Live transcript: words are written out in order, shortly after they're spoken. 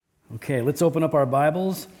Okay, let's open up our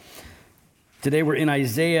Bibles. Today we're in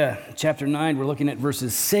Isaiah chapter 9. We're looking at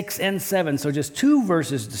verses 6 and 7, so just two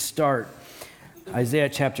verses to start. Isaiah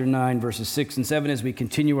chapter 9, verses 6 and 7 as we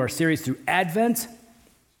continue our series through Advent.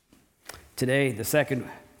 Today, the second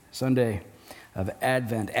Sunday of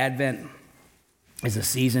Advent. Advent is a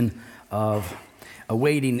season of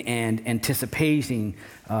awaiting and anticipating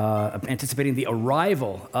the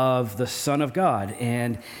arrival of the Son of God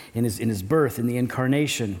and in his birth, in the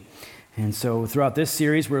incarnation. And so throughout this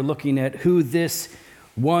series, we're looking at who this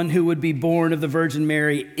one who would be born of the Virgin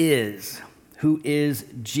Mary is. Who is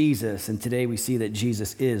Jesus? And today we see that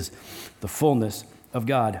Jesus is the fullness of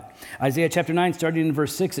God. Isaiah chapter 9, starting in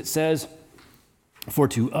verse 6, it says, "For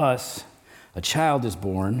to us a child is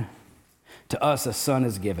born, to us a son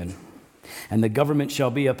is given. And the government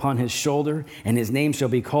shall be upon his shoulder, and his name shall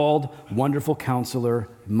be called Wonderful Counselor,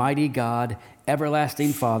 Mighty God,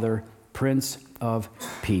 Everlasting Father, Prince of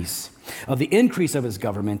Peace. Of the increase of his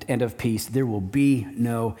government and of peace there will be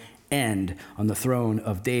no end on the throne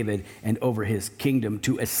of David and over his kingdom,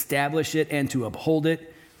 to establish it and to uphold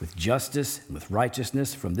it with justice and with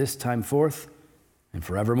righteousness from this time forth and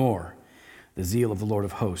forevermore. The zeal of the Lord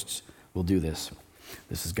of hosts will do this."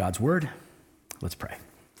 This is God's word. Let's pray.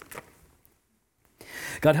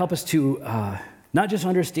 God, help us to not just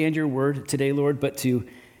understand your word today, Lord, but to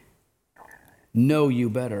know you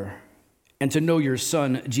better and to know your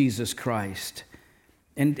Son, Jesus Christ,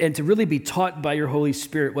 and to really be taught by your Holy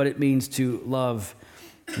Spirit what it means to love,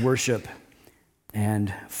 worship,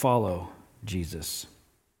 and follow Jesus.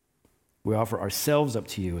 We offer ourselves up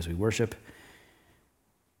to you as we worship.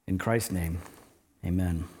 In Christ's name,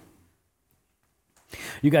 amen.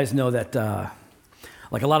 You guys know that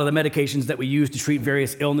like a lot of the medications that we use to treat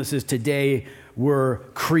various illnesses today were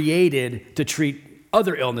created to treat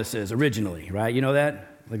other illnesses originally, right? You know that?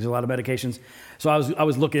 Like there's a lot of medications. So I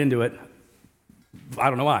was looking into it. I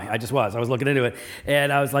don't know why. I was looking into it,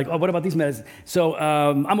 and I was like, "Oh, what about these medicines?" So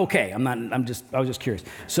I'm okay. I was just curious.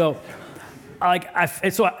 So I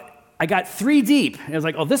got three deep. And I was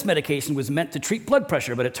like, "Oh, this medication was meant to treat blood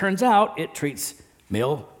pressure, but it turns out it treats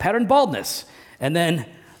male pattern baldness." And then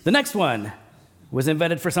the next one was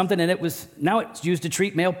invented for something, and now it's used to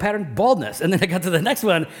treat male pattern baldness. And then I got to the next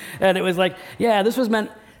one, and it was like, yeah, this was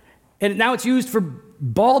meant, and now it's used for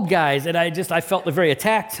bald guys. And I felt very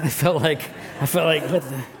attacked. I felt like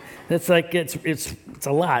it's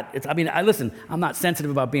a lot. Listen, I'm not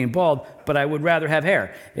sensitive about being bald, but I would rather have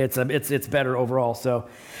hair. It's better overall. So,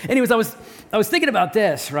 anyways, I was thinking about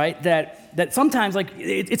this, right? That sometimes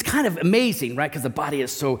it's kind of amazing, right? Because the body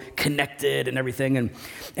is so connected and everything,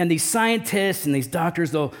 and these scientists and these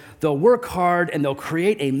doctors, they'll work hard and they'll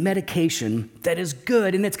create a medication that is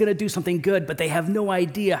good and it's going to do something good, but they have no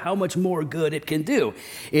idea how much more good it can do.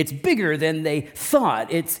 It's bigger than they thought.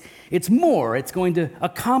 It's more. It's going to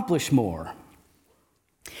accomplish more.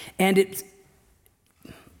 And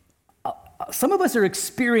some of us are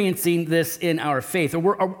experiencing this in our faith,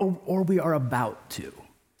 or we are about to.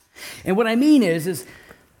 And what I mean is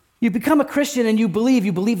you become a Christian and you believe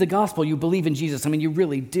the gospel, you believe in Jesus. I mean, you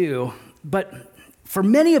really do. But for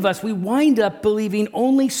many of us, we wind up believing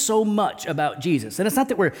only so much about Jesus. And it's not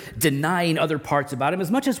that we're denying other parts about him, as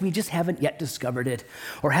much as we just haven't yet discovered it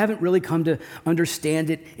or haven't really come to understand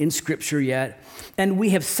it in Scripture yet. And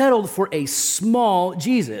we have settled for a small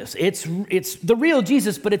Jesus. It's the real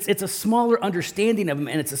Jesus, but it's a smaller understanding of him,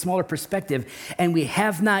 and it's a smaller perspective. And we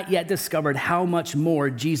have not yet discovered how much more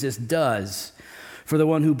Jesus does for the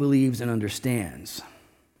one who believes and understands.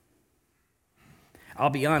 I'll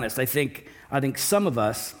be honest, I think some of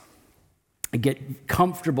us get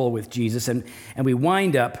comfortable with Jesus, and we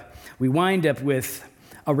wind up with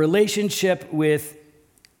a relationship with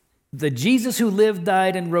the Jesus who lived,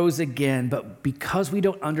 died, and rose again. But because we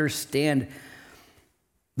don't understand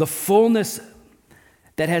the fullness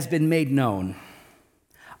that has been made known,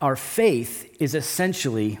 our faith is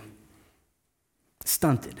essentially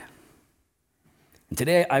stunted. And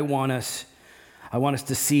today I want us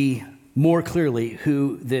to see more clearly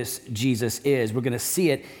who this Jesus is. We're going to see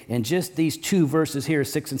it in just these two verses here,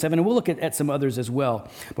 6 and 7, and we'll look at some others as well.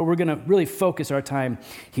 But we're going to really focus our time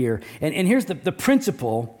here. And here's the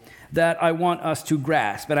principle that I want us to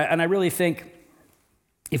grasp. And I really think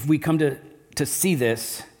if we come to see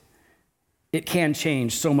this, it can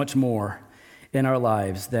change so much more in our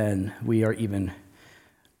lives than we are even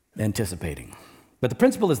anticipating. But the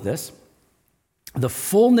principle is this: the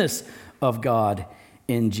fullness of God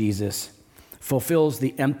in Jesus fulfills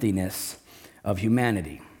the emptiness of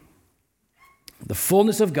humanity. The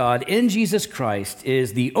fullness of God in Jesus Christ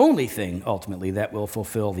is the only thing, ultimately, that will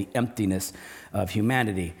fulfill the emptiness of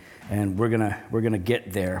humanity. And we're gonna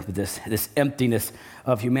get there. But this emptiness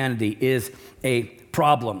of humanity is a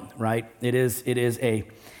problem, right? It is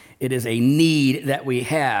a need that we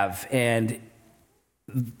have. And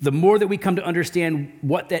the more that we come to understand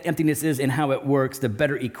what that emptiness is and how it works, the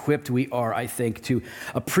better equipped we are, I think, to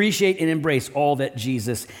appreciate and embrace all that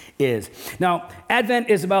Jesus is. Now, Advent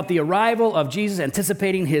is about the arrival of Jesus,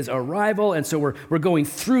 anticipating his arrival, and so we're going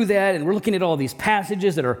through that, and we're looking at all these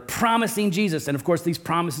passages that are promising Jesus, and of course, these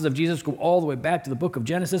promises of Jesus go all the way back to the book of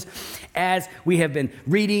Genesis, as we have been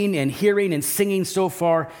reading and hearing and singing so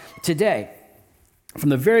far today. From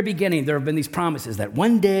the very beginning, there have been these promises that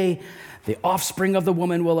one day the offspring of the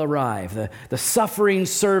woman will arrive, the suffering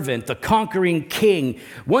servant, the conquering king.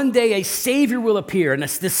 One day a Savior will appear, and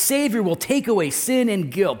this Savior will take away sin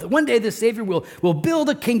and guilt. One day the Savior will build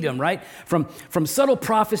a kingdom, right? From subtle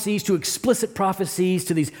prophecies to explicit prophecies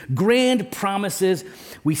to these grand promises.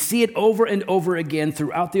 We see it over and over again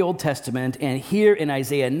throughout the Old Testament, and here in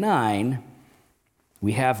Isaiah 9,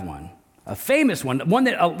 we have one. A famous one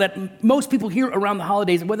that most people hear around the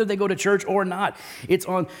holidays, whether they go to church or not. It's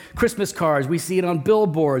on Christmas cards. We see it on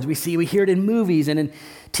billboards. We hear it in movies and in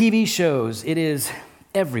TV shows. It is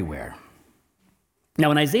everywhere.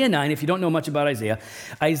 Now, in Isaiah 9, if you don't know much about Isaiah,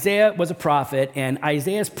 Isaiah was a prophet, and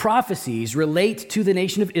Isaiah's prophecies relate to the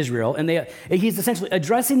nation of Israel, and he's essentially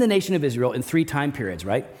addressing the nation of Israel in 3 time periods,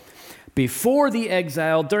 right? Before the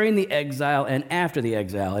exile, during the exile, and after the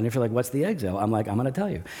exile. And if you're like, what's the exile? I'm like, I'm going to tell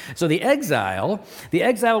you. So the exile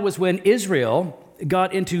was when Israel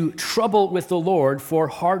got into trouble with the Lord for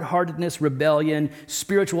hard-heartedness, rebellion,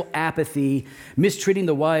 spiritual apathy, mistreating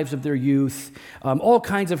the wives of their youth, all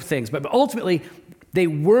kinds of things. But ultimately, they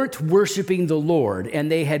weren't worshiping the Lord, and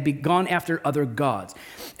they had gone after other gods.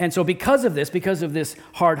 And so because of this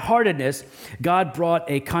hard-heartedness, God brought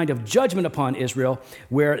a kind of judgment upon Israel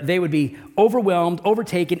where they would be overwhelmed,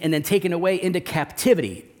 overtaken, and then taken away into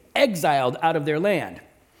captivity, exiled out of their land.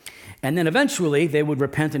 And then eventually they would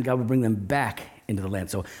repent and God would bring them back into the land.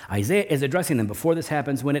 So Isaiah is addressing them before this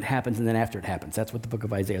happens, when it happens, and then after it happens. That's what the book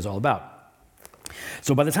of Isaiah is all about.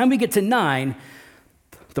 So by the time we get to 9,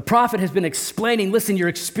 the prophet has been explaining, listen, you're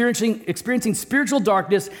experiencing spiritual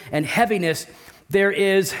darkness and heaviness. There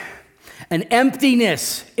is an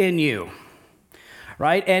emptiness in you,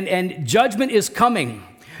 right? And judgment is coming.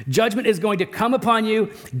 Judgment is going to come upon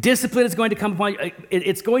you. Discipline is going to come upon you.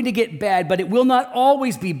 It's going to get bad, but it will not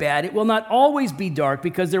always be bad. It will not always be dark,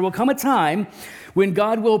 because there will come a time when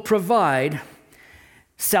God will provide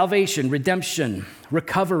salvation, redemption,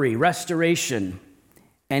 recovery, restoration.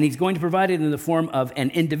 And he's going to provide it in the form of an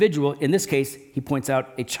individual. In this case, he points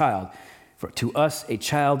out a child. For to us a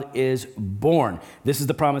child is born. This is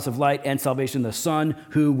the promise of light and salvation, the Son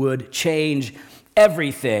who would change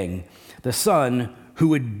everything, the Son who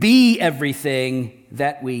would be everything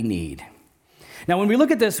that we need. Now, when we look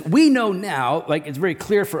at this, we know now, like it's very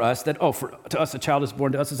clear for us that, to us a child is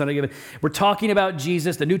born, to us a son is given. We're talking about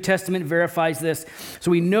Jesus. The New Testament verifies this. So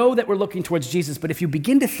we know that we're looking towards Jesus. But if you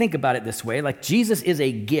begin to think about it this way, like Jesus is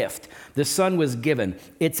a gift. The Son was given.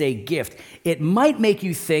 It's a gift. It might make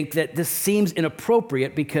you think that this seems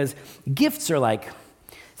inappropriate, because gifts are like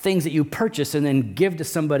things that you purchase and then give to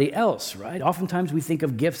somebody else, right? Oftentimes we think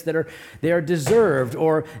of gifts that they are deserved,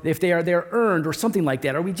 or if they're earned, or something like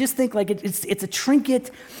that. Or we just think like it's a trinket,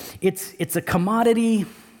 it's a commodity,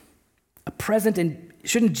 a present, and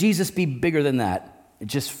shouldn't Jesus be bigger than that? It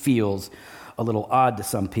just feels a little odd to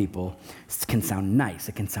some people. It can sound nice,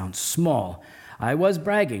 it can sound small. I was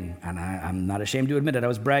bragging, and I'm not ashamed to admit it, I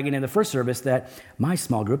was bragging in the first service that my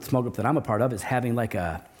small group, the small group that I'm a part of, is having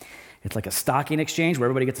it's like a stocking exchange where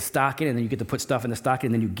everybody gets a stocking, and then you get to put stuff in the stocking,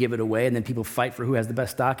 and then you give it away, and then people fight for who has the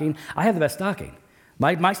best stocking. I have the best stocking.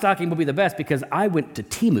 My stocking will be the best because I went to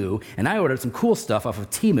Temu, and I ordered some cool stuff off of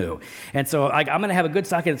Temu. And so I'm going to have a good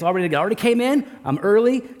stocking. It's already came in. I'm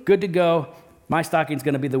early, good to go. My stocking's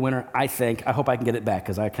going to be the winner, I think. I hope I can get it back,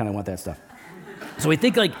 because I kind of want that stuff. So we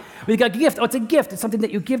think we got a gift. Oh, it's a gift. It's something that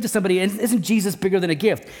you give to somebody. And isn't Jesus bigger than a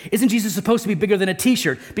gift? Isn't Jesus supposed to be bigger than a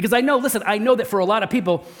T-shirt? Because I know that for a lot of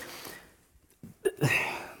people,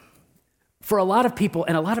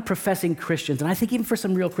 and a lot of professing Christians, and I think even for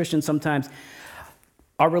some real Christians sometimes,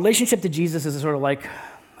 our relationship to Jesus is sort of like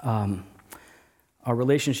our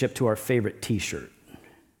relationship to our favorite T-shirt.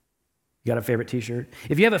 You got a favorite T-shirt?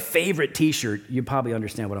 If you have a favorite T-shirt, you probably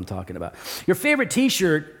understand what I'm talking about. Your favorite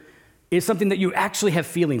T-shirt is something that you actually have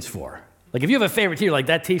feelings for. Like if you have a favorite T-shirt, like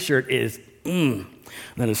that T-shirt is,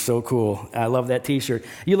 that is so cool. I love that T-shirt.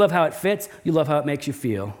 You love how it fits. You love how it makes you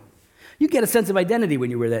feel. You get a sense of identity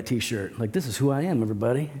when you wear that t-shirt. Like, this is who I am,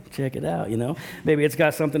 everybody. Check it out, Maybe it's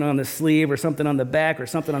got something on the sleeve or something on the back or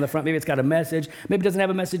something on the front. Maybe it's got a message. Maybe it doesn't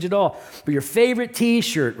have a message at all. But your favorite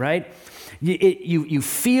t-shirt, right? You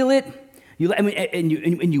feel it. And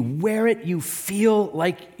you wear it, you feel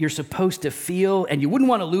like you're supposed to feel, and you wouldn't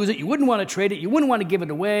want to lose it. You wouldn't want to trade it. You wouldn't want to give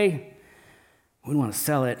it away. You wouldn't want to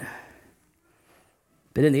sell it.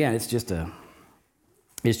 But in the end, it's just a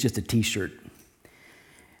t-shirt.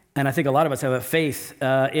 And I think a lot of us have a faith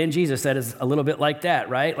in Jesus that is a little bit like that,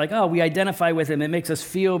 right? Like, oh, we identify with him. It makes us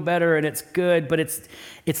feel better, and it's good, but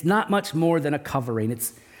it's not much more than a covering.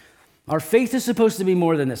 Our faith is supposed to be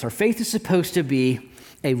more than this. Our faith is supposed to be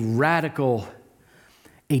a radical,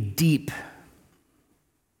 a deep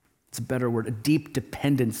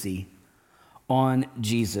dependency on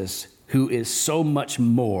Jesus, who is so much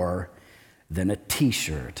more than a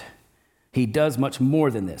t-shirt. He does much more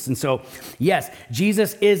than this. And so, yes,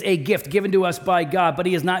 Jesus is a gift given to us by God, but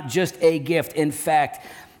he is not just a gift. In fact,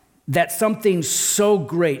 that something so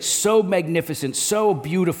great, so magnificent, so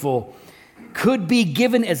beautiful could be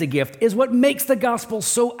given as a gift is what makes the gospel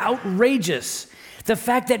so outrageous. The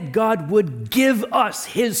fact that God would give us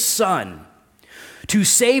his son to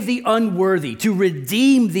save the unworthy, to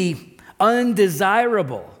redeem the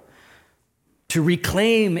undesirable, to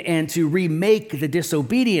reclaim and to remake the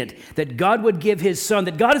disobedient, that God would give his son,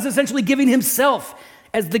 that God is essentially giving himself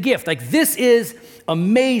as the gift. Like, this is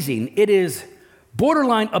amazing. It is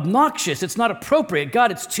borderline obnoxious. It's not appropriate.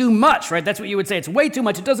 God, it's too much, right? That's what you would say. It's way too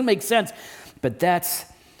much. It doesn't make sense. But that's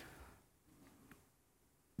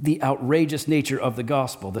the outrageous nature of the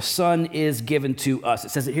gospel. The son is given to us.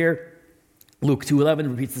 It says it here. Luke 2:11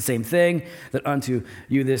 repeats the same thing, that unto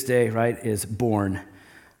you this day, right, is born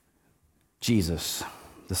Jesus,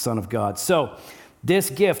 the Son of God. So this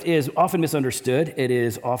gift is often misunderstood. It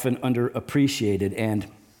is often underappreciated. And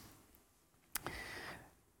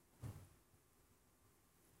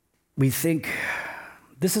we think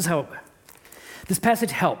this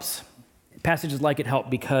passage helps. Passages like it help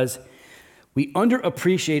because we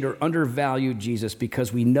underappreciate or undervalue Jesus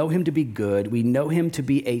because we know him to be good. We know him to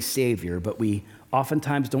be a savior, but we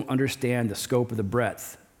oftentimes don't understand the scope or the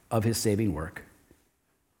breadth of his saving work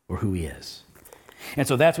or who he is. And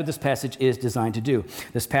so that's what this passage is designed to do.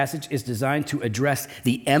 This passage is designed to address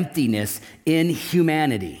the emptiness in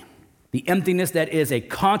humanity, the emptiness that is a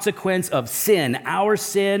consequence of sin, our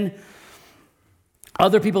sin,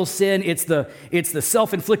 other people's sin. It's the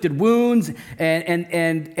self-inflicted wounds and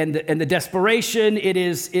the desperation. It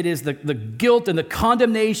is the guilt and the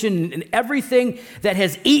condemnation and everything that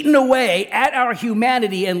has eaten away at our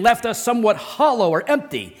humanity and left us somewhat hollow or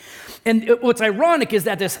empty. And what's ironic is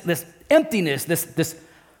that this emptiness, this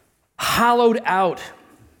hollowed out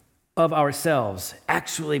of ourselves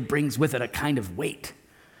actually brings with it a kind of weight,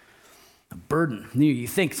 a burden. You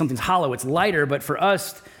think something's hollow, it's lighter, but for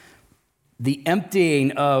us, the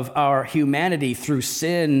emptying of our humanity through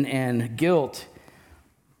sin and guilt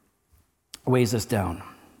weighs us down.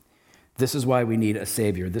 This is why we need a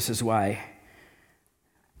Savior. This is why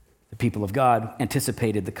the people of God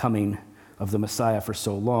anticipated the coming of the Messiah for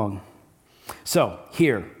so long. So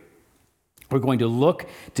here, we're going to look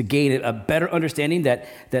to gain a better understanding that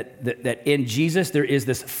in Jesus there is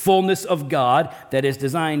this fullness of God that is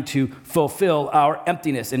designed to fulfill our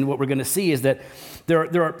emptiness. And what we're going to see is that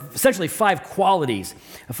there are essentially 5 qualities,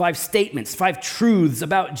 5 statements, 5 truths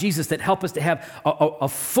about Jesus that help us to have a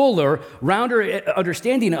fuller, rounder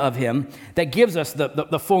understanding of him that gives us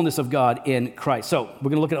the fullness of God in Christ. So we're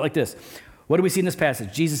going to look at it like this. What do we see in this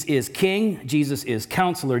passage? Jesus is King, Jesus is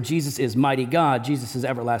Counselor, Jesus is Mighty God, Jesus is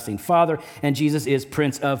Everlasting Father, and Jesus is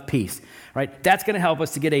Prince of Peace, right? That's going to help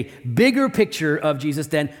us to get a bigger picture of Jesus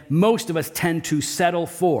than most of us tend to settle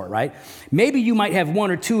for, right? Maybe you might have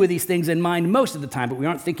 1 or 2 of these things in mind most of the time, but we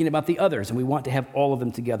aren't thinking about the others, and we want to have all of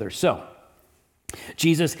them together. So,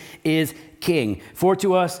 Jesus is King. For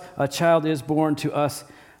to us a child is born, to us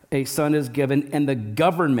a son is given, and the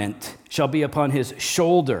government shall be upon his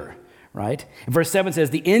shoulder. Right? Verse 7 says,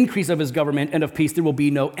 the increase of his government and of peace there will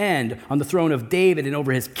be no end on the throne of David and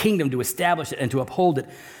over his kingdom to establish it and to uphold it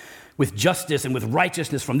with justice and with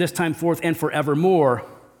righteousness from this time forth and forevermore.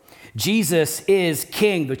 Jesus is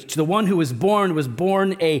King. The one who was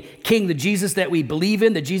born a king. The Jesus that we believe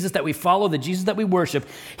in, the Jesus that we follow, the Jesus that we worship,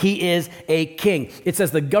 he is a king. It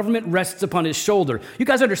says the government rests upon his shoulder. You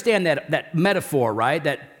guys understand that metaphor, right?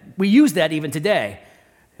 That we use that even today.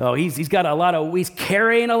 Oh, he's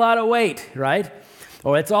carrying a lot of weight, right?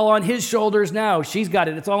 Oh, it's all on his shoulders now. She's got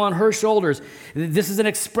it. It's all on her shoulders. This is an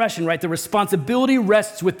expression, right? The responsibility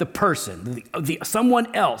rests with the person,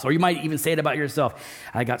 someone else. Or you might even say it about yourself.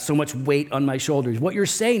 I got so much weight on my shoulders. What you're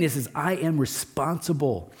saying is I am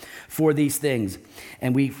responsible for these things.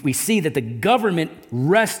 And we see that the government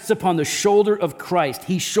rests upon the shoulder of Christ.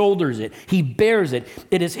 He shoulders it. He bears it.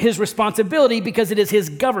 It is his responsibility because it is his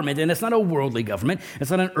government. And it's not a worldly government. It's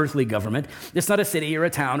not an earthly government. It's not a city or a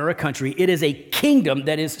town or a country. It is a kingdom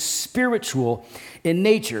that is spiritual in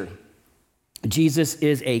nature. Jesus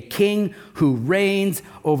is a king who reigns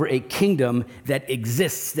over a kingdom that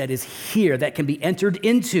exists, that is here, that can be entered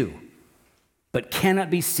into, but cannot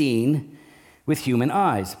be seen with human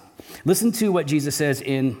eyes. Listen to what Jesus says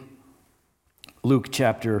in Luke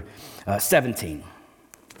chapter 17.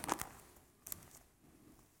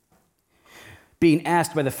 Being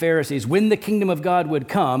asked by the Pharisees when the kingdom of God would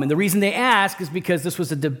come. And the reason they ask is because this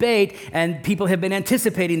was a debate and people have been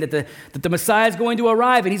anticipating that the Messiah is going to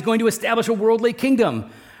arrive and he's going to establish a worldly kingdom,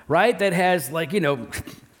 right? That has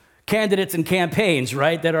candidates and campaigns,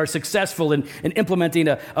 right, that are successful in implementing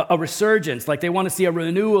a resurgence. Like they want to see a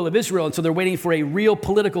renewal of Israel, and so they're waiting for a real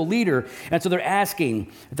political leader. And so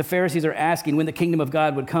the Pharisees are asking when the kingdom of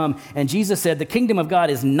God would come. And Jesus said, the kingdom of God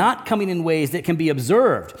is not coming in ways that can be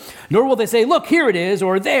observed, nor will they say, look, here it is,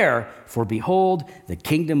 or there. For behold, the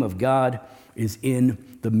kingdom of God is in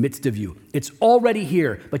the midst of you. It's already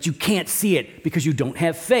here, but you can't see it because you don't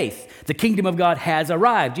have faith. The kingdom of God has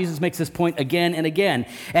arrived. Jesus makes this point again and again.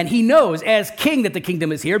 And he knows as king that the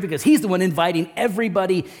kingdom is here because he's the one inviting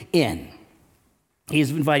everybody in.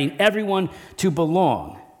 He's inviting everyone to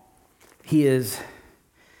belong. He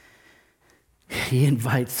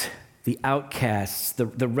invites the outcasts,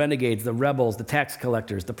 the renegades, the rebels, the tax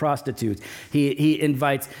collectors, the prostitutes. He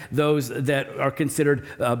invites those that are considered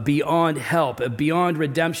beyond help, beyond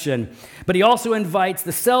redemption. But he also invites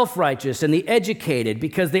the self-righteous and the educated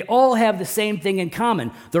because they all have the same thing in common.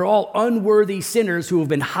 They're all unworthy sinners who have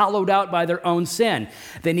been hollowed out by their own sin.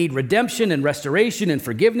 They need redemption and restoration and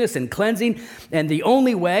forgiveness and cleansing. And the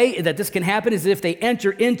only way that this can happen is if they enter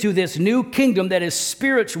into this new kingdom that is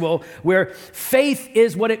spiritual, where faith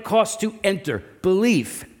is what it costs to enter,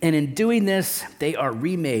 belief. And in doing this, they are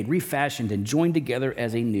remade, refashioned, and joined together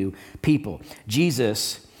as a new people.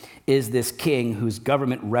 Jesus is this king whose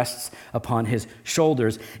government rests upon his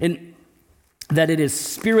shoulders. And that it is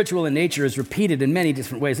spiritual in nature is repeated in many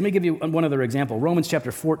different ways. Let me give you one other example. Romans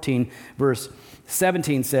chapter 14, verse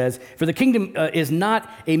 17 says, for the kingdom is not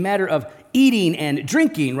a matter of eating and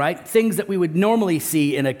drinking, right? Things that we would normally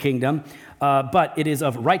see in a kingdom, but it is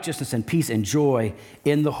of righteousness and peace and joy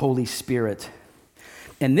in the Holy Spirit.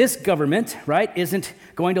 And this government, right, isn't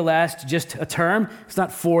going to last just a term. It's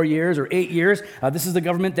not 4 years or 8 years. This is a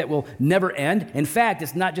government that will never end. In fact,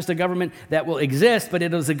 it's not just a government that will exist, but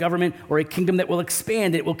it is a government or a kingdom that will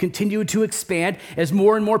expand. It will continue to expand as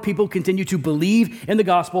more and more people continue to believe in the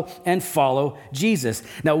gospel and follow Jesus.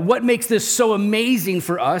 Now, what makes this so amazing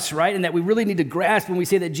for us, right, and that we really need to grasp when we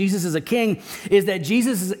say that Jesus is a king, is that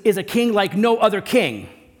Jesus is a king like no other king,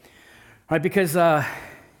 right? Because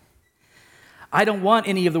I don't want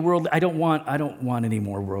any of the world. I don't want any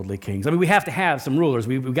more worldly kings. I mean, we have to have some rulers.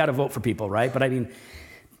 We've got to vote for people, right? But I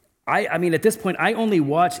mean, at this point, I only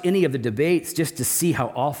watch any of the debates just to see how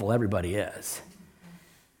awful everybody is.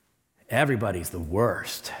 Everybody's the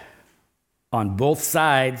worst. On both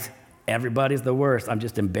sides, everybody's the worst. I'm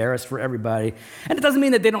just embarrassed for everybody. And it doesn't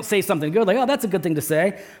mean that they don't say something good, like, oh, that's a good thing to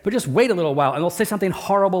say. But just wait a little while, and they'll say something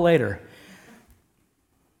horrible later.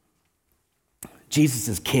 Jesus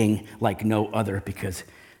is king like no other because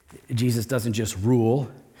Jesus doesn't just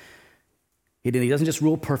rule. He doesn't just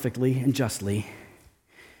rule perfectly and justly.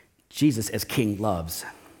 Jesus as king loves.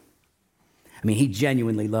 I mean, he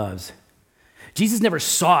genuinely loves. Jesus never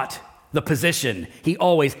sought the position. He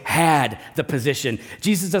always had the position.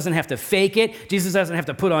 Jesus doesn't have to fake it. Jesus doesn't have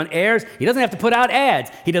to put on airs. He doesn't have to put out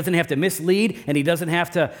ads. He doesn't have to mislead, and he doesn't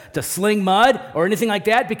have to sling mud or anything like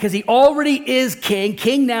that because he already is king,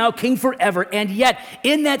 king now, king forever. And yet,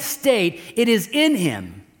 in that state, it is in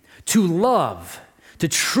him to love, to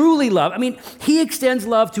truly love. I mean, he extends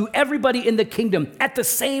love to everybody in the kingdom at the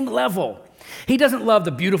same level. He doesn't love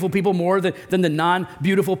the beautiful people more than the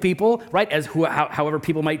non-beautiful people, right? However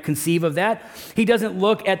people might conceive of that. He doesn't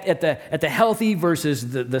look at the healthy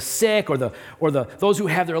versus the sick or those who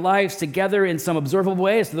have their lives together in some observable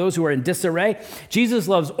way as to those who are in disarray. Jesus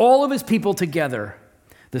loves all of his people together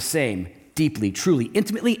the same, deeply, truly,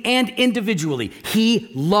 intimately, and individually.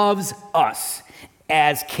 He loves us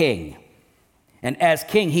as king. And as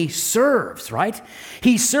king, he serves, right?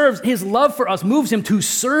 He serves. His love for us moves him to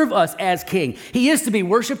serve us as king. He is to be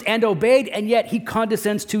worshiped and obeyed, and yet he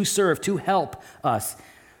condescends to serve, to help us.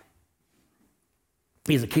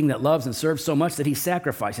 He's a king that loves and serves so much that he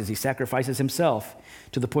sacrifices. He sacrifices himself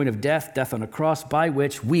to the point of death on a cross, by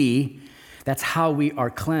which that's how we are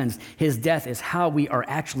cleansed. His death is how we are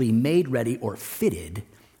actually made ready or fitted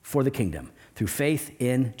for the kingdom, through faith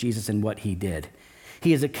in Jesus and what he did.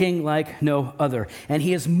 He is a king like no other, and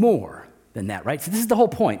he is more than that, right? So this is the whole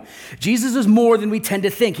point. Jesus is more than we tend to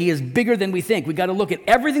think. He is bigger than we think. We got to look at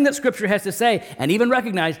everything that Scripture has to say and even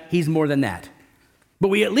recognize he's more than that. But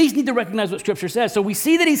we at least need to recognize what Scripture says. So we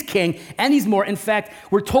see that he's king and he's more. In fact,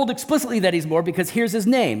 we're told explicitly that he's more because here's his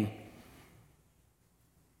name.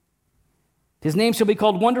 His name shall be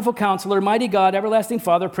called Wonderful Counselor, Mighty God, Everlasting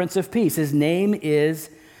Father, Prince of Peace. His name is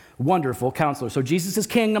Wonderful Counselor. So Jesus is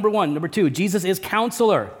king, number one. Number two, Jesus is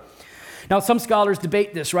counselor. Now, some scholars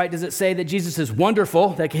debate this, right? Does it say that Jesus is wonderful,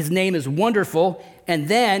 that his name is wonderful, and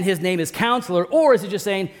then his name is counselor? Or is it just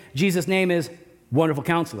saying Jesus' name is Wonderful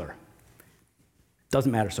Counselor?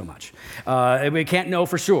 Doesn't matter so much. We can't know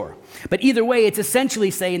for sure. But either way, it's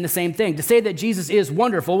essentially saying the same thing. To say that Jesus is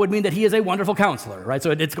wonderful would mean that he is a wonderful counselor, right?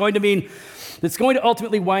 So it's going to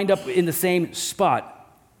ultimately wind up in the same spot.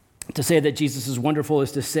 To say that Jesus is wonderful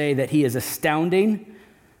is to say that he is astounding,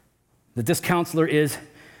 that this counselor is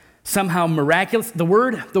somehow miraculous. The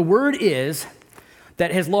word is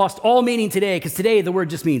that has lost all meaning today, because today the word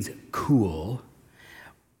just means cool.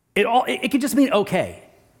 It could just mean okay.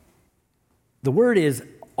 The word is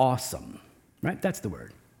awesome, right? That's the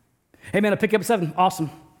word. Hey man, I picked up 7,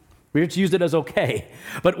 awesome. We just used it as okay.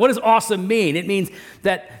 But what does awesome mean? It means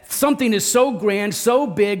that something is so grand, so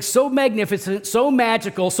big, so magnificent, so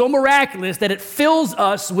magical, so miraculous that it fills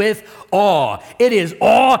us with awe. It is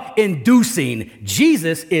awe-inducing.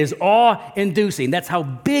 Jesus is awe-inducing. That's how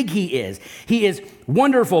big he is. He is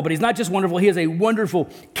wonderful, but he's not just wonderful. He is a wonderful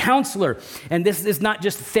counselor. And this is not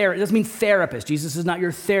just it doesn't mean therapist. Jesus is not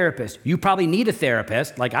your therapist. You probably need a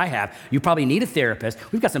therapist, like I have. You probably need a therapist.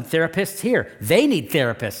 We've got some therapists here. They need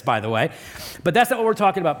therapists, by the way. But that's not what we're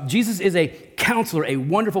talking about. Jesus is a counselor, a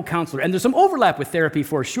wonderful counselor. And there's some overlap with therapy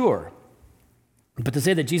for sure. But to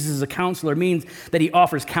say that Jesus is a counselor means that he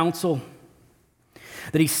offers counsel,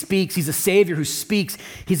 that he speaks. He's a Savior who speaks.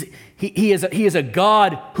 He is a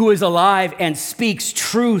God who is alive and speaks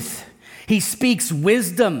truth. He speaks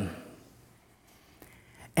wisdom.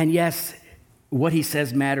 And yes, what he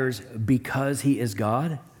says matters because he is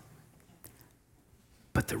God.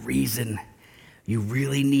 But the reason you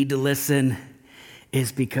really need to listen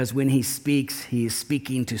is because when he speaks, he is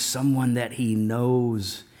speaking to someone that he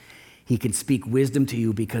knows. He can speak wisdom to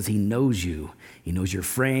you because he knows you. He knows your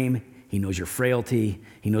frame. He knows your frailty.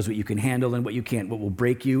 He knows what you can handle and what you can't, what will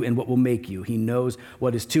break you and what will make you. He knows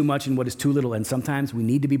what is too much and what is too little. And sometimes we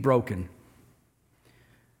need to be broken.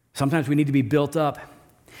 Sometimes we need to be built up.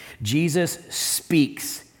 Jesus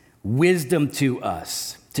speaks wisdom to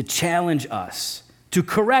us, to challenge us, to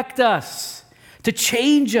correct us, to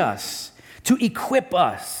change us, to equip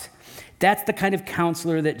us. That's the kind of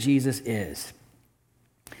counselor that Jesus is.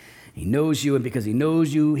 He knows you, and because he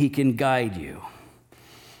knows you, he can guide you.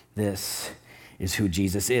 This is who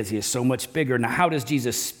Jesus is. He is so much bigger. Now, how does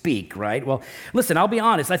Jesus speak, right? Well, listen, I'll be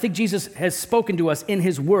honest. I think Jesus has spoken to us in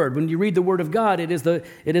his word. When you read the word of God, it is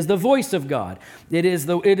the voice of God. It is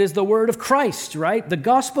the word of Christ, right? The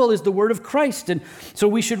gospel is the word of Christ. And so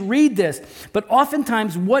we should read this. But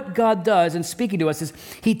oftentimes what God does in speaking to us is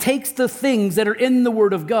he takes the things that are in the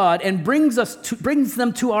word of God and brings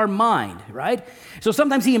them to our mind, right? So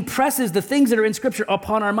sometimes he impresses the things that are in Scripture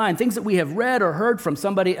upon our mind, things that we have read or heard from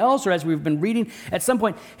somebody else, or as we've been reading. At some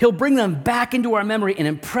point, he'll bring them back into our memory and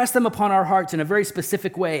impress them upon our hearts in a very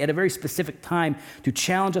specific way at a very specific time to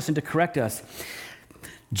challenge us and to correct us.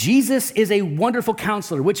 Jesus is a wonderful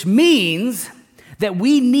counselor, which means that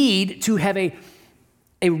we need to have a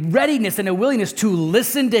readiness and a willingness to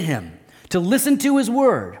listen to him, to listen to his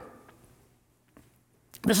word.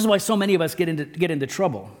 This is why so many of us get into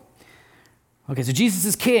trouble. Okay, so Jesus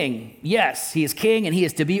is king. Yes, he is king and he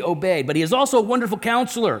is to be obeyed, but he is also a wonderful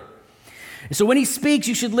counselor. So when he speaks,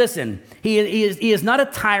 you should listen. He is not a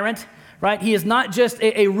tyrant, right? He is not just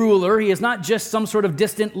a ruler. He is not just some sort of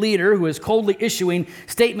distant leader who is coldly issuing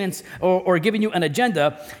statements or giving you an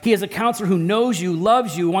agenda. He is a counselor who knows you,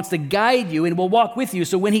 loves you, wants to guide you, and will walk with you.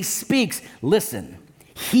 So when he speaks, listen.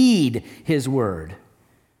 Heed his word.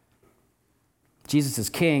 Jesus is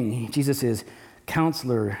king. Jesus is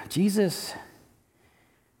counselor. Jesus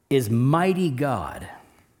is mighty God.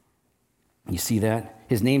 You see that?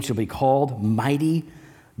 His name shall be called Mighty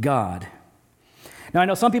God. Now, I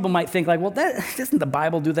know some people might think like, well, doesn't the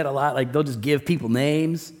Bible do that a lot? Like, they'll just give people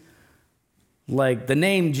names. Like, the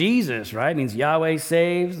name Jesus, right, means Yahweh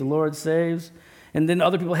saves, the Lord saves. And then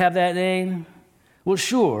other people have that name. Well,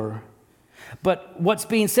 sure. But what's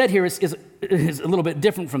being said here is a little bit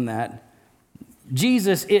different from that.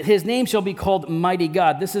 Jesus, his name shall be called Mighty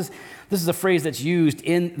God. This is a phrase that's used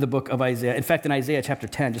in the book of Isaiah. In fact, in Isaiah chapter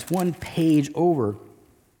 10, just one page over,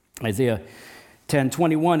 Isaiah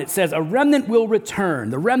 10:21, it says, a remnant will return,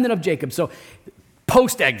 the remnant of Jacob. So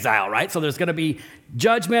post-exile, right? So there's going to be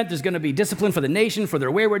judgment, there's going to be discipline for the nation, for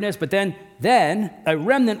their waywardness, but then a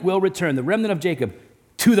remnant will return, the remnant of Jacob,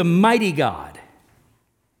 to the mighty God.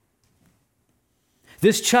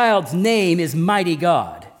 This child's name is Mighty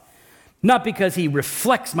God. Not because he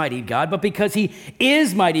reflects mighty God, but because he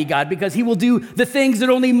is mighty God, because he will do the things that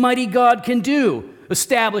only mighty God can do.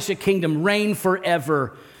 Establish a kingdom, reign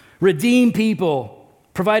forever, redeem people,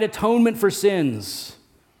 provide atonement for sins.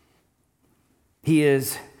 He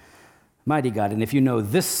is mighty God. And if you know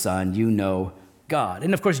this Son, you know God.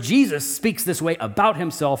 And of course, Jesus speaks this way about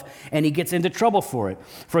himself, and he gets into trouble for it.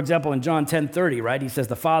 For example, in John 10:30, right, he says,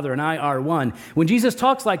 the Father and I are one. When Jesus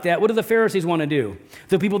talks like that, what do the Pharisees want to do?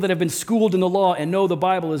 The people that have been schooled in the law and know the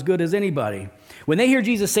Bible as good as anybody. When they hear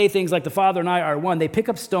Jesus say things like the Father and I are one, they pick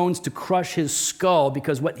up stones to crush his skull,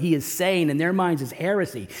 because what he is saying in their minds is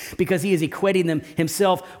heresy, because he is equating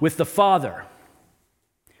himself with the Father,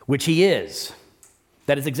 which he is.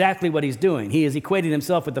 That is exactly what he's doing. He is equating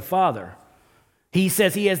himself with the Father. He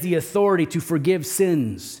says he has the authority to forgive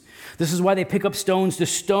sins. This is why they pick up stones to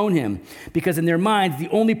stone him, because in their minds, the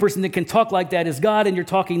only person that can talk like that is God, and you're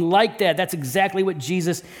talking like that. That's exactly what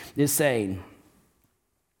Jesus is saying.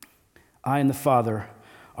 I and the Father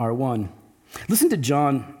are one. Listen to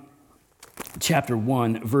John chapter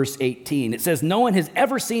 1, verse 18. It says, no one has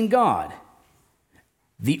ever seen God.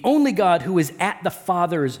 The only God who is at the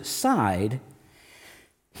Father's side,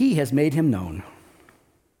 he has made him known.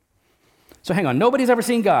 So hang on, nobody's ever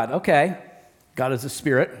seen God. Okay, God is a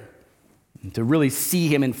spirit. To really see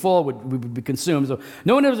him in full would be consumed. So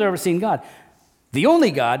no one has ever seen God. The only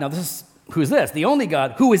God, now who's this? The only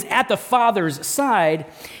God who is at the Father's side,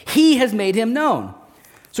 he has made him known.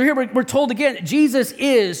 So here we're told again, Jesus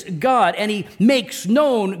is God, and he makes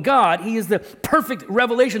known God. He is the perfect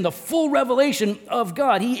revelation, the full revelation of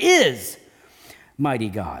God. He is mighty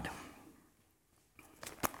God.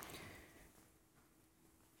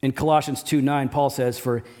 In Colossians 2:9, Paul says,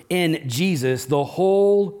 for in Jesus the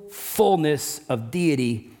whole fullness of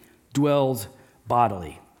deity dwells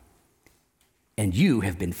bodily, and you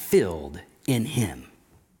have been filled in him,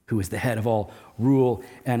 who is the head of all rule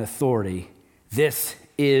and authority. This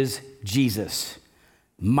is Jesus,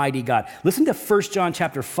 mighty God. Listen to 1 John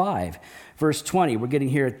chapter 5, verse 20. We're getting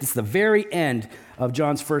here. This is the very end of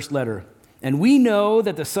John's first letter. And we know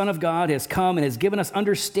that the Son of God has come and has given us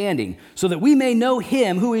understanding, so that we may know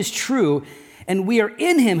him who is true, and we are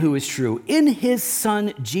in him who is true, in his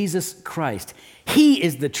Son, Jesus Christ. He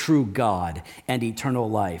is the true God and eternal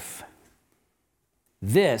life.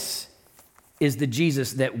 This is the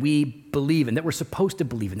Jesus that we believe in, that we're supposed to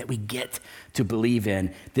believe in, that we get to believe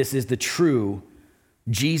in. This is the true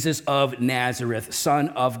Jesus of Nazareth, Son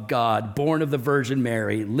of God, born of the Virgin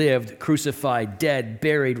Mary, lived, crucified, dead,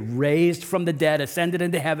 buried, raised from the dead, ascended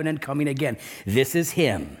into heaven, and coming again. This is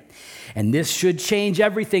him. And this should change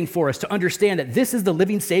everything for us to understand that this is the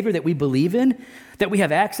living Savior that we believe in, that we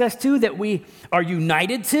have access to, that we are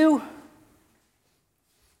united to.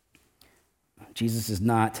 Jesus is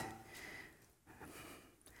not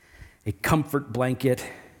a comfort blanket.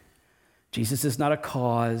 Jesus is not a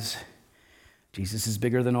cause. Jesus is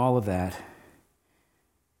bigger than all of that.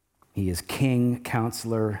 He is King,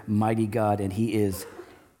 Counselor, Mighty God, and he is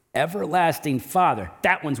Everlasting Father.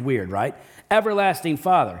 That one's weird, right? Everlasting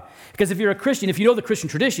Father. Because if you're a Christian, if you know the Christian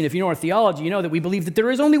tradition, if you know our theology, you know that we believe that there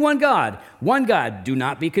is only one God. One God. Do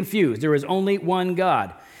not be confused. There is only one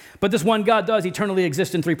God. But this one God does eternally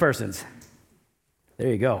exist in three persons. There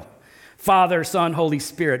you go. Father, Son, Holy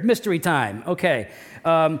Spirit. Mystery time. Okay.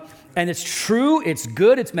 And it's true, it's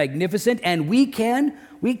good, it's magnificent, and we can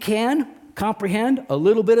comprehend a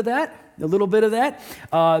little bit of that,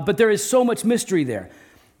 but there is so much mystery there.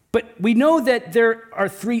 But we know that there are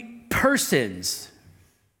three persons,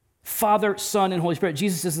 Father, Son, and Holy Spirit.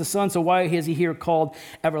 Jesus is the Son, so why is he here called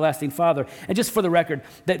Everlasting Father? And just for the record,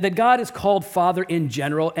 that God is called Father in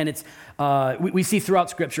general, and it's we see throughout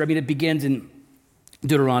Scripture. I mean, it begins in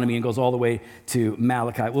Deuteronomy and goes all the way to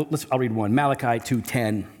Malachi. Well, I'll read one. Malachi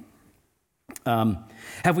 2:10.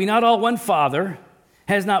 Have we not all one Father?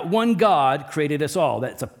 Has not one God created us all?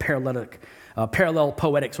 That's a paralytic parallel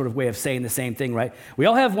poetic sort of way of saying the same thing, right? We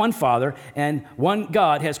all have one Father, and one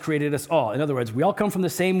God has created us all. In other words, we all come from the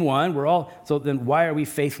same one. So then why are we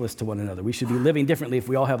faithless to one another? We should be living differently if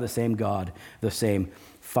we all have the same God, the same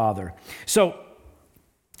Father. So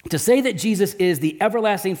to say that Jesus is the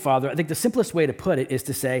everlasting Father, I think the simplest way to put it is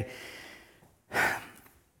to say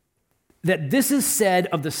that this is said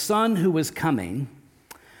of the Son who is coming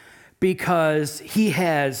because he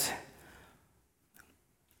has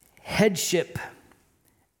headship,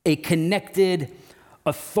 a connected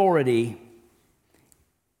authority.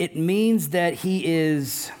 It means that he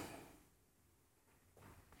is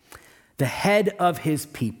the head of his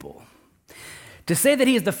people. To say that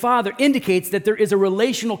he is the Father indicates that there is a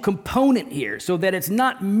relational component here, so that it's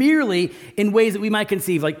not merely in ways that we might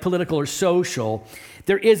conceive, like political or social.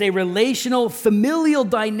 There is a relational, familial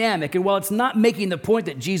dynamic, and while it's not making the point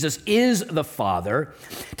that Jesus is the Father,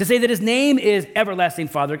 to say that his name is Everlasting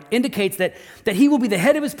Father indicates that he will be the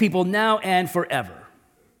head of his people now and forever.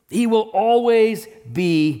 He will always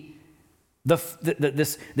be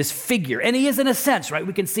this figure, and he is in a sense, right?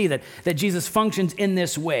 We can see that Jesus functions in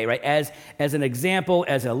this way, right? As an example,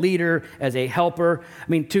 as a leader, as a helper. I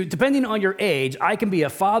mean, depending on your age, I can be a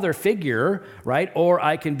father figure, right? Or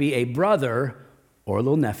I can be a brother or a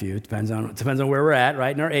little nephew. Depends on where we're at,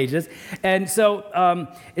 right? In our ages, and so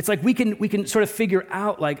it's like we can sort of figure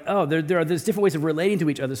out, like, oh, there's different ways of relating to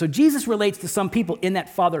each other. So Jesus relates to some people in that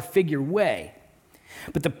father figure way.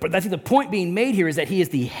 But I think the point being made here is that he is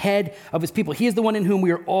the head of his people. He is the one in whom we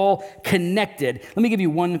are all connected. Let me give you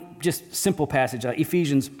one just simple passage.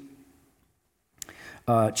 Ephesians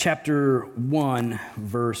chapter 1,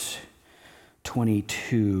 verse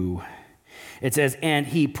 22. It says, "And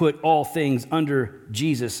he put all things under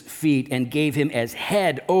Jesus' feet and gave him as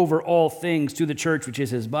head over all things to the church, which is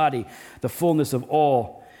his body, the fullness of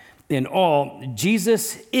all in all."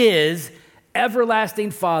 Jesus is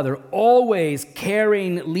everlasting Father, always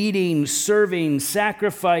caring, leading, serving,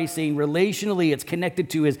 sacrificing. Relationally, it's connected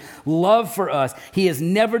to his love for us. He is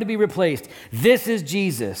never to be replaced. This is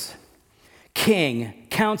Jesus, King,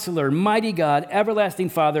 Counselor, Mighty God, Everlasting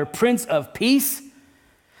Father, Prince of Peace.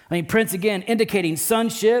 I mean, Prince, again, indicating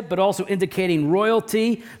sonship, but also indicating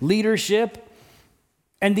royalty, leadership.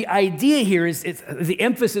 And the idea here is, the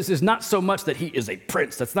emphasis is not so much that he is a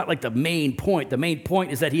prince. That's not like the main point. The main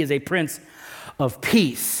point is that he is a prince of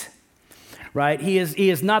peace, right? He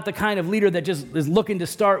is not the kind of leader that just is looking to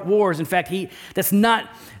start wars. In fact,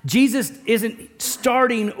 Jesus isn't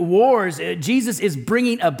starting wars. Jesus is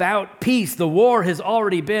bringing about peace. The war has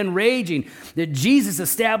already been raging. That Jesus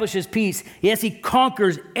establishes peace. Yes, he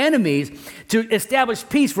conquers enemies to establish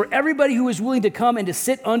peace for everybody who is willing to come and to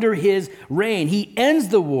sit under his reign. He ends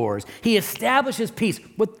the wars. He establishes peace,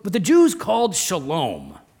 what the Jews called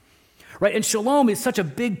shalom. Right? And shalom is such a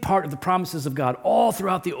big part of the promises of God all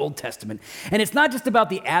throughout the Old Testament. And it's not just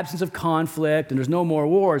about the absence of conflict and there's no more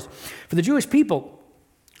wars. For the Jewish people,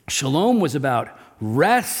 shalom was about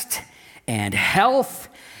rest and health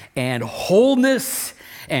and wholeness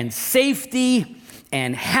and safety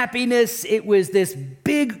and happiness. It was this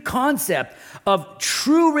big concept of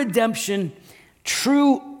true redemption,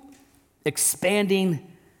 true expanding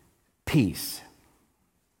peace.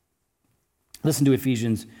 Listen to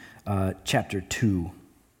Ephesians chapter 2,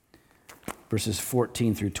 verses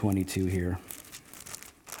 14 through 22 here.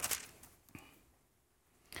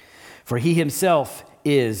 "For he himself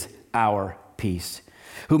is our peace,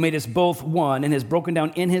 who made us both one and has broken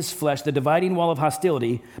down in his flesh the dividing wall of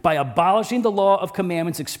hostility by abolishing the law of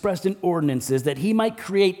commandments expressed in ordinances, that he might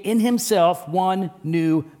create in himself one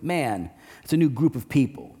new man." It's a new group of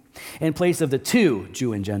people, in place of the two,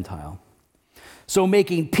 Jew and Gentile. "So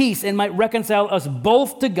making peace, and might reconcile us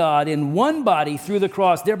both to God in one body through the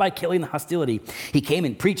cross, thereby killing the hostility. He came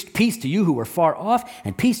and preached peace to you who were far off,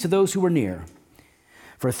 and peace to those who were near.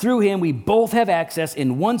 For through him we both have access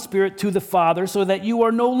in one spirit to the Father, so that you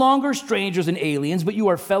are no longer strangers and aliens, but you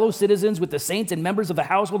are fellow citizens with the saints and members of the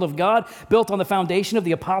household of God, built on the foundation of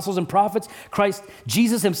the apostles and prophets, Christ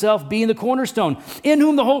Jesus himself being the cornerstone, in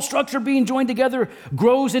whom the whole structure being joined together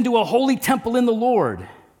grows into a holy temple in the Lord.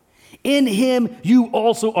 In him you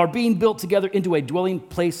also are being built together into a dwelling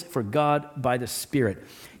place for God by the Spirit."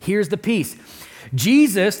 Here's the peace.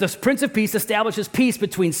 Jesus, the Prince of Peace, establishes peace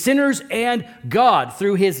between sinners and God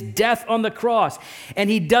through his death on the cross. And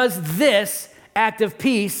he does this act of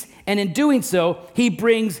peace, and in doing so, he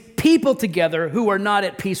brings people together who are not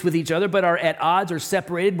at peace with each other, but are at odds or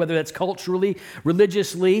separated, whether that's culturally,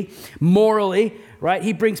 religiously, morally, right?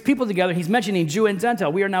 He brings people together. He's mentioning Jew and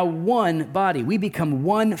Gentile. We are now one body. We become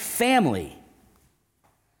one family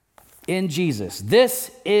in Jesus.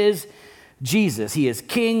 This is Jesus. He is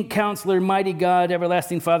King, Counselor, Mighty God,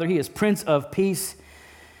 Everlasting Father. He is Prince of Peace.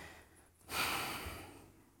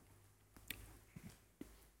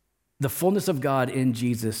 The fullness of God in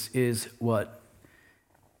Jesus is what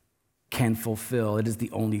can fulfill. It is the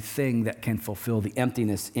only thing that can fulfill the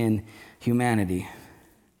emptiness in humanity.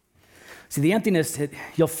 See, the emptiness,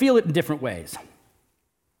 you'll feel it in different ways.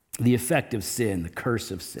 The effect of sin, the curse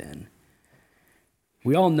of sin.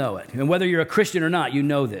 We all know it. And whether you're a Christian or not, you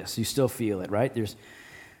know this. You still feel it, right?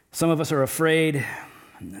 Some of us are afraid,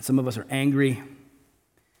 and some of us are angry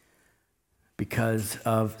because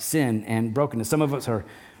of sin and brokenness. Some of us are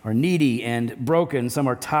needy and broken. Some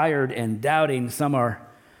are tired and doubting. Some are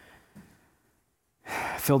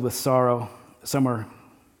filled with sorrow. Some are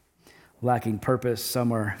lacking purpose.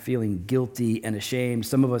 Some are feeling guilty and ashamed.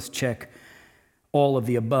 Some of us check all of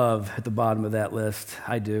the above at the bottom of that list.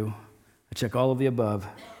 I do. I check all of the above.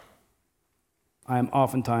 I am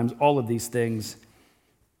oftentimes all of these things.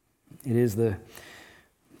 It is the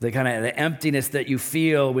kind of the emptiness that you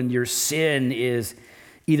feel when your sin is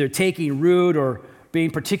either taking root or being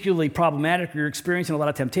particularly problematic, or you're experiencing a lot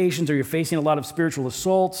of temptations, or you're facing a lot of spiritual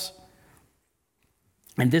assaults.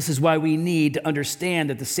 And this is why we need to understand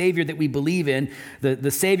that the Savior that we believe in,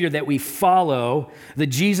 the Savior that we follow, the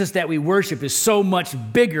Jesus that we worship is so much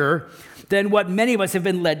bigger than what many of us have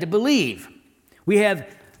been led to believe. We have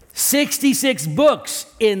 66 books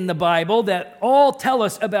in the Bible that all tell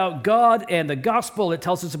us about God and the gospel. It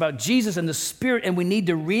tells us about Jesus and the Spirit, and we need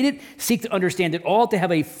to read it, seek to understand it all to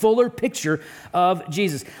have a fuller picture of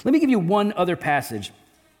Jesus. Let me give you one other passage.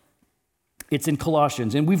 It's in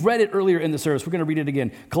Colossians, and we've read it earlier in the service. We're going to read it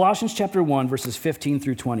again. Colossians chapter 1, verses 15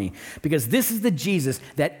 through 20, because this is the Jesus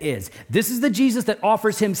that is. This is the Jesus that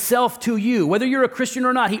offers himself to you. Whether you're a Christian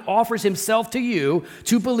or not, he offers himself to you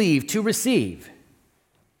to believe, to receive.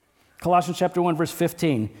 Colossians chapter 1, verse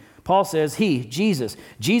 15, Paul says, Jesus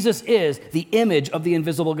is the image of the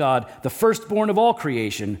invisible God, the firstborn of all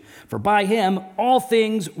creation. For by him all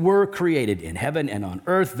things were created, in heaven and on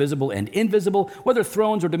earth, visible and invisible, whether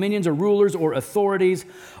thrones or dominions or rulers or authorities.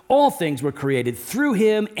 All things were created through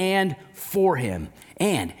him and for him.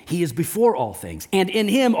 And he is before all things. And in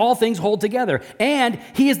him all things hold together. And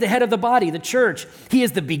he is the head of the body, the church. He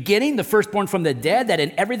is the beginning, the firstborn from the dead, that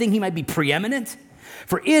in everything he might be preeminent.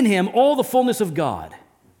 For in him all the fullness of God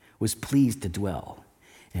was pleased to dwell,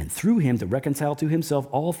 and through him to reconcile to himself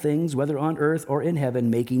all things, whether on earth or in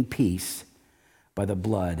heaven, making peace by the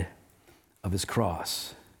blood of his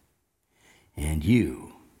cross. And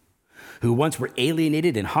you, who once were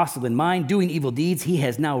alienated and hostile in mind, doing evil deeds, he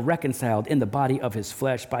has now reconciled in the body of his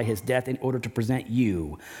flesh by his death, in order to present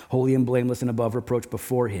you holy and blameless and above reproach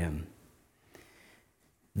before him.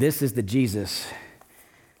 This is the Jesus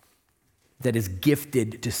that is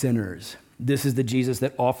gifted to sinners. This is the Jesus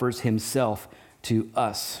that offers himself to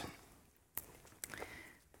us.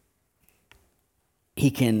 He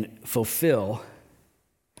can fulfill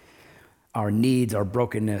our needs, our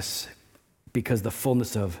brokenness, because the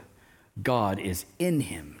fullness of God is in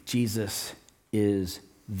him. Jesus is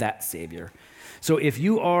that Savior. So if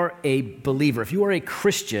you are a believer, if you are a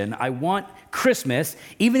Christian, I want Christmas,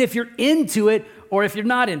 even if you're into it or if you're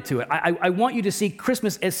not into it, I want you to see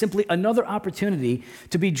Christmas as simply another opportunity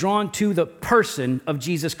to be drawn to the person of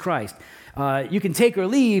Jesus Christ. You can take or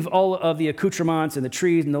leave all of the accoutrements and the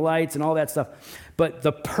trees and the lights and all that stuff, but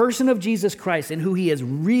the person of Jesus Christ and who he is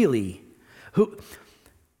really, who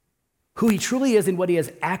he truly is and what he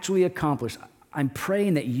has actually accomplished, I'm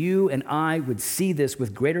praying that you and I would see this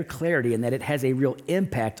with greater clarity and that it has a real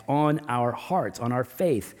impact on our hearts, on our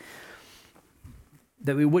faith.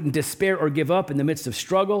 That we wouldn't despair or give up in the midst of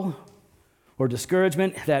struggle or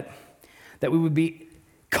discouragement, that we would be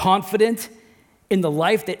confident in the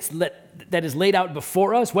life that is laid out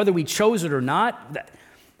before us, whether we chose it or not,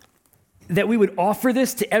 that we would offer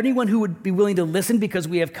this to anyone who would be willing to listen, because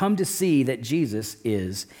we have come to see that Jesus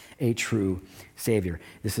is a true Savior.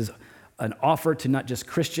 This is an offer to not just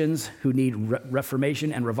Christians who need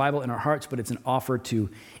reformation and revival in our hearts, but it's an offer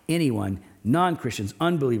to anyone, non-Christians,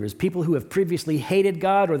 unbelievers, people who have previously hated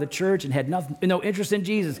God or the church and had no interest in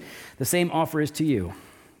Jesus. The same offer is to you.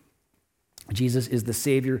 Jesus is the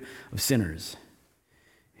Savior of sinners.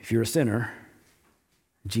 If you're a sinner,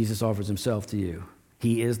 Jesus offers himself to you.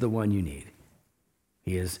 He is the one you need.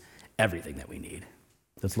 He is everything that we need.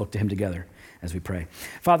 Let's look to him together as we pray.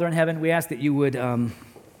 Father in heaven, we ask that you would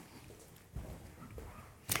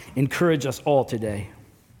encourage us all today.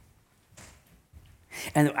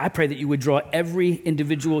 And I pray that you would draw every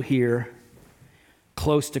individual here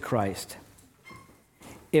close to Christ.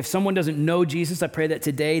 If someone doesn't know Jesus, I pray that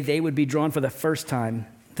today they would be drawn for the first time,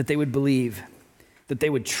 that they would believe, that they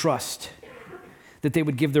would trust, that they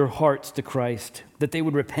would give their hearts to Christ, that they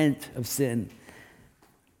would repent of sin.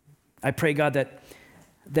 I pray, God, that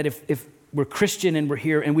if we're Christian and we're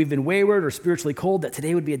here and we've been wayward or spiritually cold, that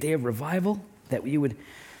today would be a day of revival, that you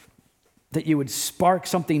would spark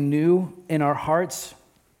something new in our hearts,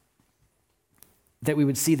 that we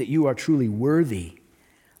would see that you are truly worthy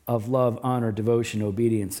of love, honor, devotion,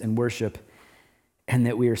 obedience, and worship, and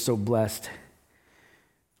that we are so blessed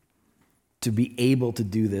to be able to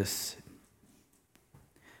do this.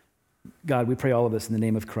 God, we pray all of this in the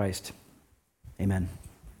name of Christ. Amen.